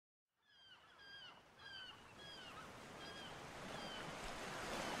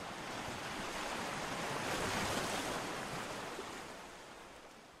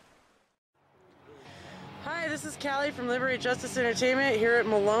this is Callie from Liberate Justice Entertainment here at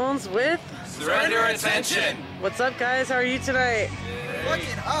Malone's with Surrender Attention! What's up, guys? How are you tonight?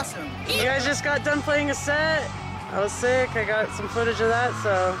 Fucking awesome! You guys just got done playing a set. I was sick. I got some footage of that,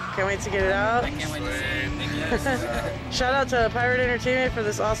 so can't wait to get it out. I can't wait to see it. Thank you. Shout out to Pirate Entertainment for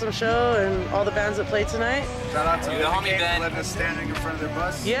this awesome show and all the bands that played tonight. Shout out to the homie Ben. letting us standing in front of their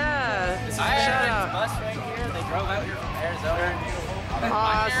bus. Yeah. This is Shout Eric's out. bus right here. They drove out here from Arizona.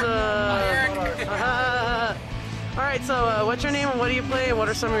 Awesome. Alright, so what's your name and what do you play and what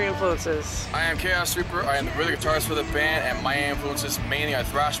are some of your influences? I am Chaos Reaper. I am the rhythm guitarist for the band, and my influences mainly are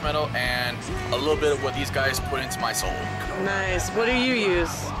thrash metal and a little bit of what these guys put into my soul. Nice. What do you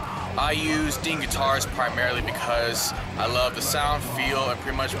use? I use Dean guitars primarily because I love the sound, feel, and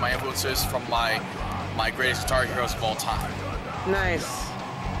pretty much my influences from my greatest guitar heroes of all time. Nice.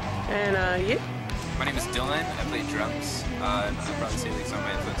 And you? My name is Dylan. I play drums. I'd probably say like some of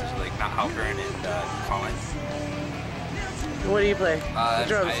my influences are like Matt Halpern and Colin. What do you play?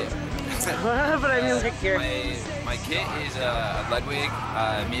 Drums. But I mean like here. My kit is a Ludwig,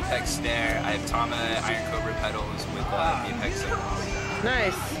 Mapex snare. I have Tama Iron Cobra pedals with Mapex cymbals.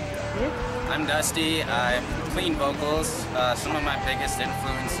 Nice. You? I'm Dusty. I'm clean vocals. Some of my biggest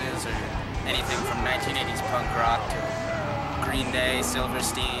influences are anything from 1980s punk rock to Green Day,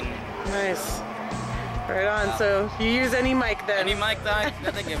 Silverstein. Nice. Right on. So you use any mic then? Any mic that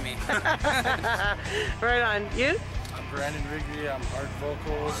they give me. Right on. You? I'm Brandon Wrigley. I'm hard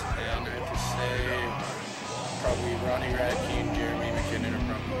vocals, and I have to say probably Ronnie Radke and Jeremy McKinnon are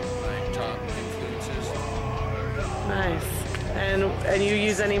probably my top influences. Nice. And you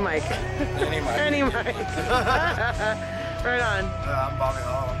use any mic? Any mic. Any mic. Right on. I'm Bobby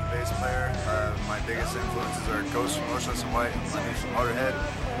Hall. I'm the bass player. My biggest influences are Ghost from Motionless in White and Lemmy from Motorhead.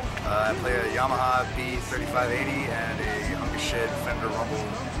 I play a Yamaha B3580 and a hunk of shit Fender Rumble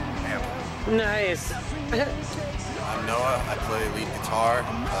amp. Nice. I'm Noah. I play lead guitar.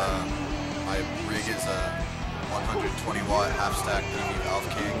 My rig is a 120 watt half stack PV Valve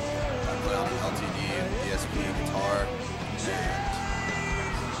King. I play on an LTD ESP guitar. And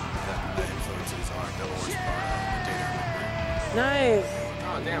my influences are Devil Wears Prada and Data Remember. Nice.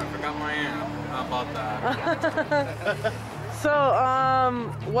 Oh damn! I forgot my amp. How about that? So,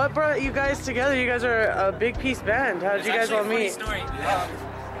 what brought you guys together? You guys are a big piece band. How did you guys all meet? Story.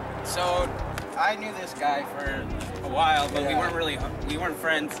 So I knew this guy for a while, but we weren't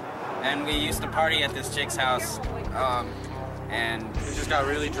friends, and we used to party at this chick's house, and We just got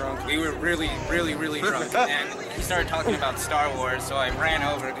really drunk. we were really drunk, and he started talking about Star Wars, so I ran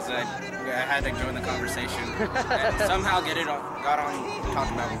over because I had to join the conversation, and somehow got on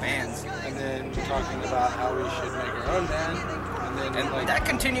talking about bands. And then talking about how we should make our own band. And then And that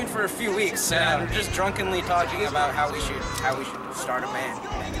continued for a few weeks, just drunkenly talking about how we should start a band,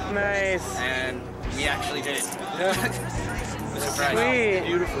 Nice. and we actually did it. yeah, Surprise. Sweet.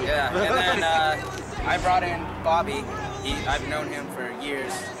 beautifully. Yeah, and then I brought in Bobby. I've known him for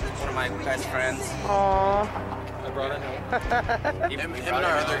years. He's one of my best friends. Aww. I brought it home. Him and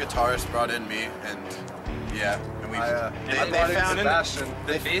our other guitarist brought in me, and yeah, and we. They found Sebastian.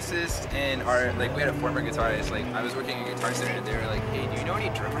 The bassist and our we had a former guitarist. Like I was working at Guitar Center, and they were like, "Hey, do you know any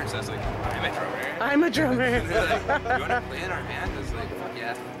drummers?" I was like, "I'm a drummer." I'm a drummer. And they're like, "You want to play in our band?" I was like, "Fuck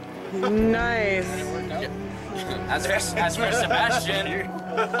yeah." Nice. As for Sebastian,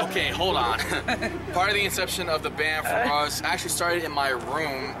 Okay, hold on. Part of the inception of the band for us actually started in my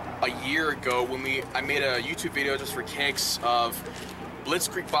room a year ago when I made a YouTube video just for kicks of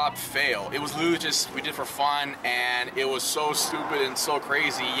Blitzkrieg Bob Fail. It was literally just, we did for fun, and it was so stupid and so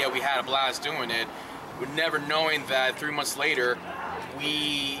crazy, yet we had a blast doing it, with never knowing that 3 months later,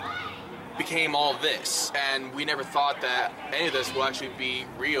 we became all this, and we never thought that any of this will actually be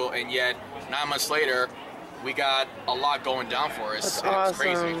real, and yet 9 months later, we got a lot going down for us. That's and awesome.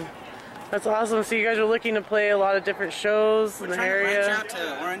 It's crazy. That's awesome. So you guys are looking to play a lot of different shows in the trying to area. branch out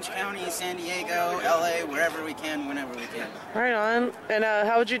to Orange County, San Diego, LA, wherever we can, whenever we can. Right on. And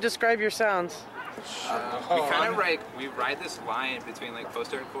how would you describe your sounds? We kind of we ride this line between like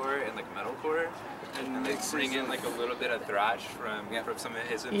post-hardcore and like metalcore, and like bring in like a little bit of thrash from some of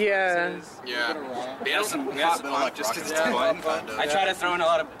his influences. Yeah. We have some punk just because it's fun. I try to throw in a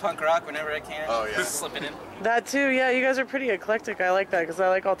lot of punk rock whenever I can. Oh, yeah. Slip it in. That too, yeah. You guys are pretty eclectic. I like that because I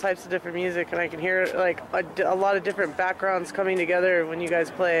like all types of different music, and I can hear like a lot of different backgrounds coming together when you guys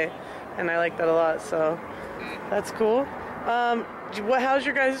play, and I like that a lot. So that's cool. How's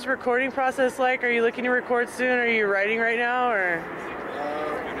your guys' recording process like? Are you looking to record soon? Are you writing right now, or?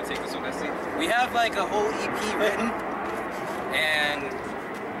 You want to take this one, Dusty? We have like a whole EP written,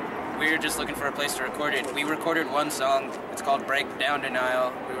 and we're just looking for a place to record it. We recorded one song. It's It's called Breakdown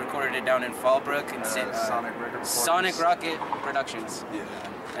Denial. We recorded it down in Fallbrook in Sonic Rocket Productions. Yeah.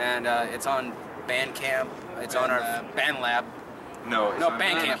 And it's on Bandcamp. It's on our BandLab. No,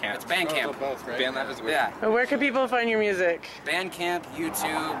 Bandcamp. It's Bandcamp. Both, right? BandLab is weird. Yeah. Where can people find your music? Bandcamp,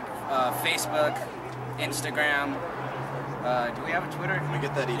 YouTube, Facebook, Instagram. Do we have a Twitter? Can we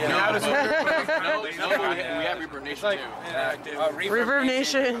get that EP? We have Reverb Nation too. Reverb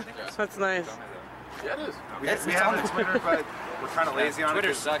Nation. That's nice. Yeah, it is. We have a Twitter, but we're kind of lazy on it.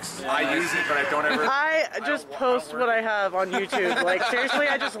 Twitter sucks. I use it, but I don't ever. I just post what I have on YouTube. Like seriously,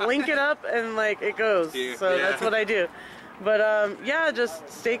 I just link it up and like it goes. So that's what I do. But yeah, just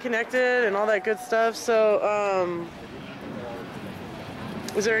stay connected and all that good stuff. So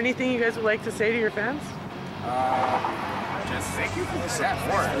is there anything you guys would like to say to your fans? Just thank you for the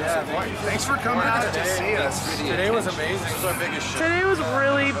support. Thanks for coming out to see us. Today was amazing. It was our biggest show. Today was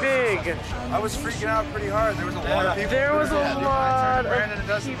really big. I was freaking out pretty hard. There was a lot of people. There was a lot Brandon and of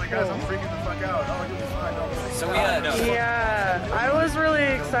Dustin, like, guys, I'm people. freaking the fuck out. Oh, you'll be fine. Don't worry. So we had Yeah, I was really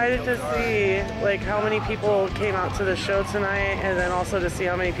excited to see like how many people came out to the show tonight, and then also to see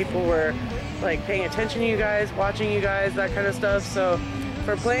how many people were like paying attention to you guys, watching you guys, that kind of stuff. So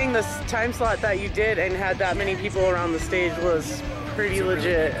for playing this time slot that you did and had that many people around the stage was pretty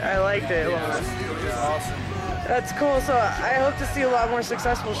legit. I liked it a lot. That's cool. So I hope to see a lot more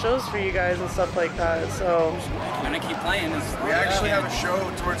successful shows for you guys and stuff like that. So I'm gonna keep playing this. We actually have a show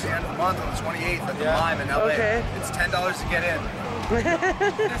towards the end of the month on the 28th at the Lime in LA. Okay. It's $10 to get in.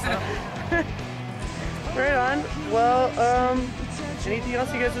 right on. Well, anything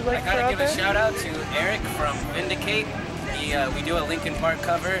else you guys would like I to throw gotta out give a there? shout out to Eric from Vindicate. We do a Linkin Park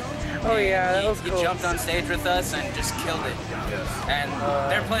cover. Oh yeah, that was He cool. jumped on stage with us and just killed it. And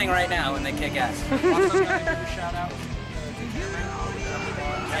they're playing right now and they kick ass. Shout out.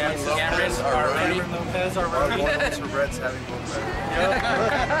 Cameron, our roadie. Lopez, our Our roadie. loyal to Reds having both.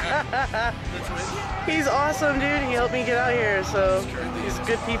 He's awesome, dude. He helped me get out here, so he's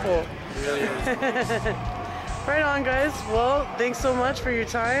good people. Right on, guys. Well, thanks so much for your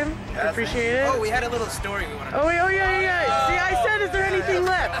time. I appreciate it. Oh, we had a little story we wanted to Oh, yeah. See, I said, is there anything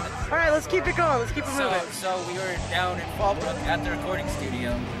left? All right, let's keep it going. Let's keep it moving. So we were down in Fallbrook at the recording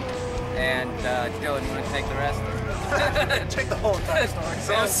studio. And Dylan, you want to take the rest? Take the whole entire story.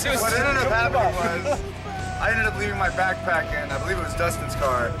 So what ended up happening was I ended up leaving my backpack in, I believe it was Dustin's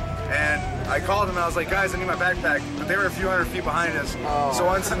car. And I called him and I was like, guys, I need my backpack. But they were a few hundred feet behind us. So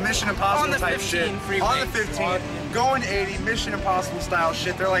on some Mission Impossible On the type 15 shit, freeway. on the 15, going 80, Mission Impossible style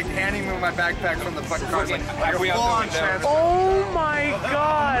shit, they're like handing me my backpack from the fucking car. It's like we a out the full-on window? transfer. Oh my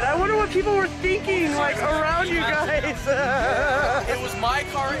God. I wonder what people were thinking, like, around you guys. It was my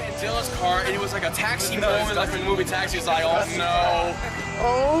car and Dylan's car, and it was like a taxi moment, like in the movie Taxi. It's like, oh no.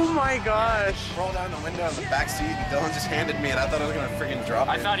 Oh my gosh. Rolled down the window in the back seat, and Dylan just handed me, and I thought I was gonna freaking drop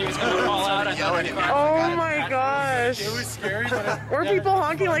it. I thought he was gonna fall out. I thought Yelling at me. Oh my gosh. It was scary, but Were people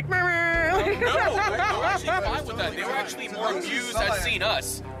honking like, meh, meh? No, they were actually fine with that. They were actually more amused at seeing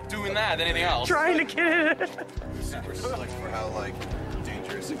us doing that than anything else. Trying to get it. Super stoked for how like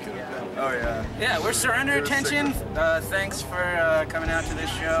dangerous it could have been. Oh yeah. Yeah, we're Surrender Attention. Thanks for coming out to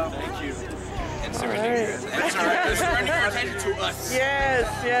this show. thank you. And surrender. That's all right. Surrender your attention to us.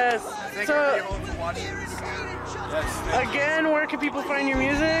 Yes. Thank So, everyone for watching this. again, where can people find your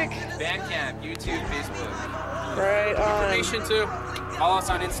music? Bandcamp, YouTube, Facebook. Right on. Nation too. Follow us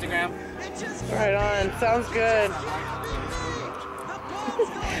on Instagram. Right on. Sounds good.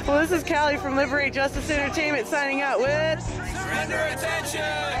 Well, this is Callie from Liberate Justice Entertainment signing out with... Surrender attention.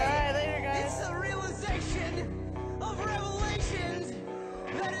 All right, later, guys. It's a realization of revelations.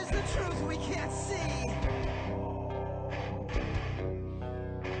 That is the truth we can't see.